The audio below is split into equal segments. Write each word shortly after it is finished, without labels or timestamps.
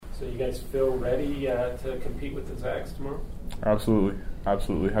So you guys feel ready to compete with the Zags tomorrow? Absolutely. I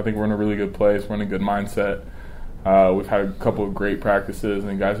think we're in a really good place. We're in a good mindset. We've had a couple of great practices,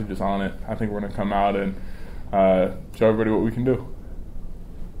 and guys are just on it. I think we're going to come out and show everybody what we can do.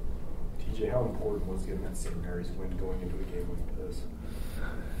 TJ, how important was getting that St. Mary's win going into a game like this?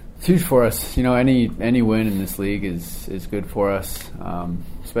 It's huge for us. Any win in this league is good for us,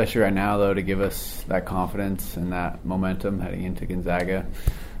 especially right now, though, to give us that confidence and that momentum heading into Gonzaga.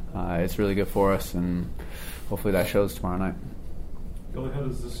 It's really good for us, and hopefully that shows tomorrow night. How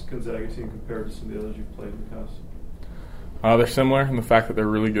does this Gonzaga team compare to some of the others you've played in the past? They're similar in the fact that they're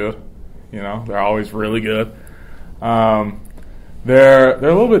really good. They're always really good. They're a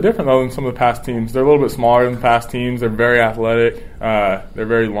little bit different, though, than some of the past teams. They're a little bit smaller than the past teams. They're very athletic. They're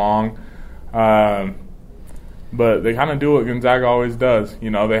very long. But they kind of do what Gonzaga always does.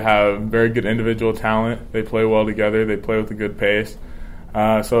 They have very good individual talent. They play well together. They play with a good pace.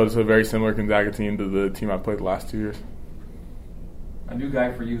 So it's a very similar Gonzaga team to the team I played the last 2 years. A new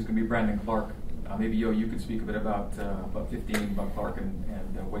guy for you is going to be Brandon Clark. Maybe you could speak a bit about 15, about Clark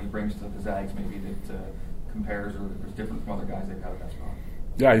and what he brings to the Zags, maybe that compares or is different from other guys they've had at that spot.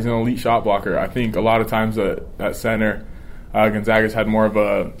 Yeah, he's an elite shot blocker. I think a lot of times at center, Gonzaga's had more of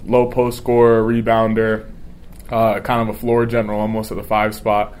a low post scorer, rebounder, kind of a floor general almost at the 5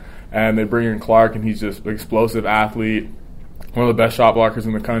 spot. And they bring in Clark, and he's just an explosive athlete, one of the best shot blockers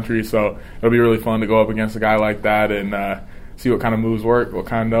in the country. So it'll be really fun to go up against a guy like that and see what kind of moves work, what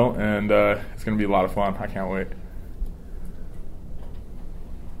kind don't. And it's going to be a lot of fun. I can't wait.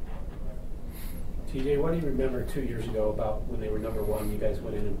 TJ, what do you remember 2 years ago about when they were number one? You guys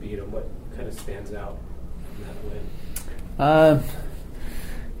went in and beat them. What kind of stands out from that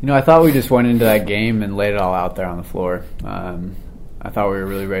win? I thought we just went into that game and laid it all out there on the floor. I thought we were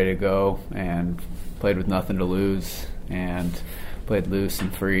really ready to go and played with nothing to lose and played loose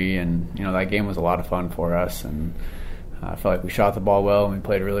and free. And, that game was a lot of fun for us. And I felt like we shot the ball well and we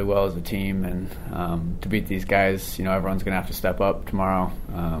played really well as a team. And to beat these guys, everyone's going to have to step up tomorrow,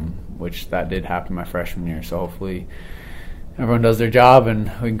 which that did happen my freshman year. So hopefully everyone does their job and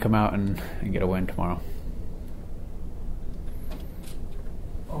we can come out and get a win tomorrow.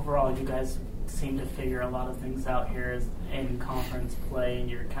 Overall, you guys seem to figure a lot of things out here in conference play, and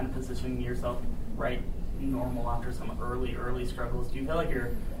you're kind of positioning yourself right normal after some early struggles. Do you feel like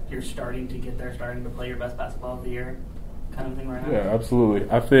you're starting to get there, starting to play your best basketball of the year kind of thing right now? Yeah, absolutely.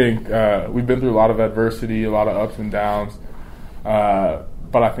 I think we've been through a lot of adversity, a lot of ups and downs,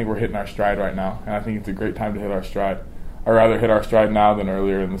 but I think we're hitting our stride right now, and I think it's a great time to hit our stride. I'd rather hit our stride now than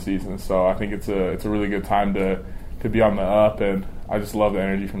earlier in the season, so I think it's a really good time to be on the up, and I just love the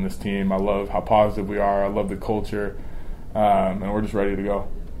energy from this team. I love how positive we are. I love the culture, and we're just ready to go.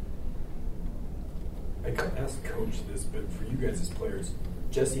 I can't ask Coach this, but for you guys as players,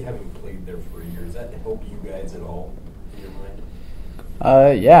 Jesse having played there for a year, does that help you guys at all in your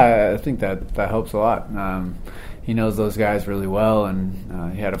mind? Yeah, I think that helps a lot. He knows those guys really well,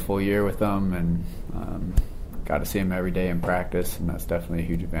 and he had a full year with them, and got to see him every day in practice, and that's definitely a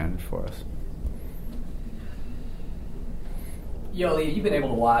huge advantage for us. Yoli, you've been able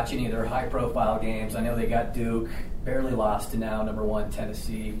to watch any of their high-profile games. I know they got Duke, barely lost to now number 1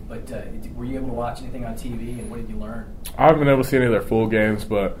 Tennessee. But were you able to watch anything on TV, and what did you learn? I haven't been able to see any of their full games,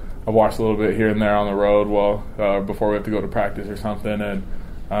 but I watched a little bit here and there on the road before we have to go to practice or something. And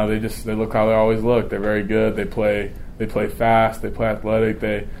they look how they always look. They're very good. They play fast. They play athletic.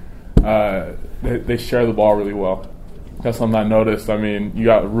 They share the ball really well. That's something I noticed. I mean, you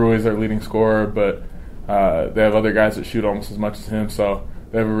got Ruiz, their leading scorer, but they have other guys that shoot almost as much as him, so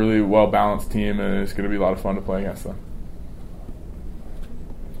they have a really well-balanced team, and it's going to be a lot of fun to play against them.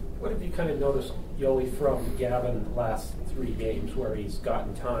 What have you kind of noticed, Yoli, from Gavin the last 3 games where he's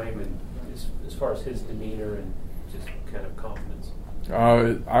gotten time and as far as his demeanor and just kind of confidence?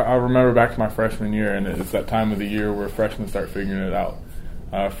 I remember back to my freshman year, and it's that time of the year where freshmen start figuring it out.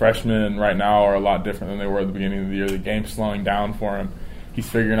 Freshmen right now are a lot different than they were at the beginning of the year. The game's slowing down for him. He's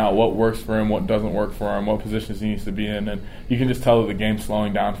figuring out what works for him, what doesn't work for him, what positions he needs to be in, and you can just tell that the game's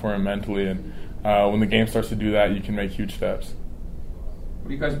slowing down for him mentally, and when the game starts to do that, you can make huge steps. What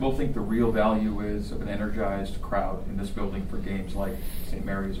do you guys both think the real value is of an energized crowd in this building for games like St.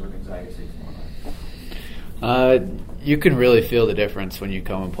 Mary's or Gonzaga State tomorrow night? You can really feel the difference when you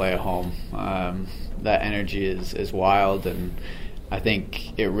come and play at home. That energy is wild, and I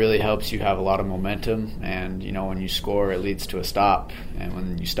think it really helps you have a lot of momentum, and when you score, it leads to a stop, and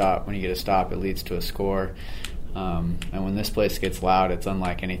when you get a stop, it leads to a score. And when this place gets loud, it's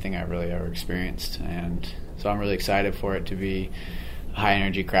unlike anything I've really ever experienced, and so I'm really excited for it to be a high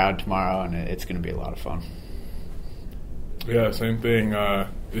energy crowd tomorrow, and it's going to be a lot of fun. Yeah, same thing.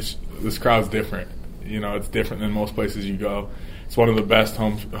 this crowd's different. It's different than most places you go. It's one of the best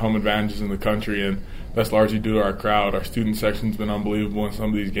home advantages in the country, and that's largely due to our crowd. Our student section's been unbelievable in some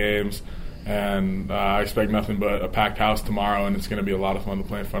of these games, and I expect nothing but a packed house tomorrow, and it's going to be a lot of fun to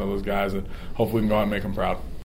play in front of those guys, and hopefully we can go out and make them proud.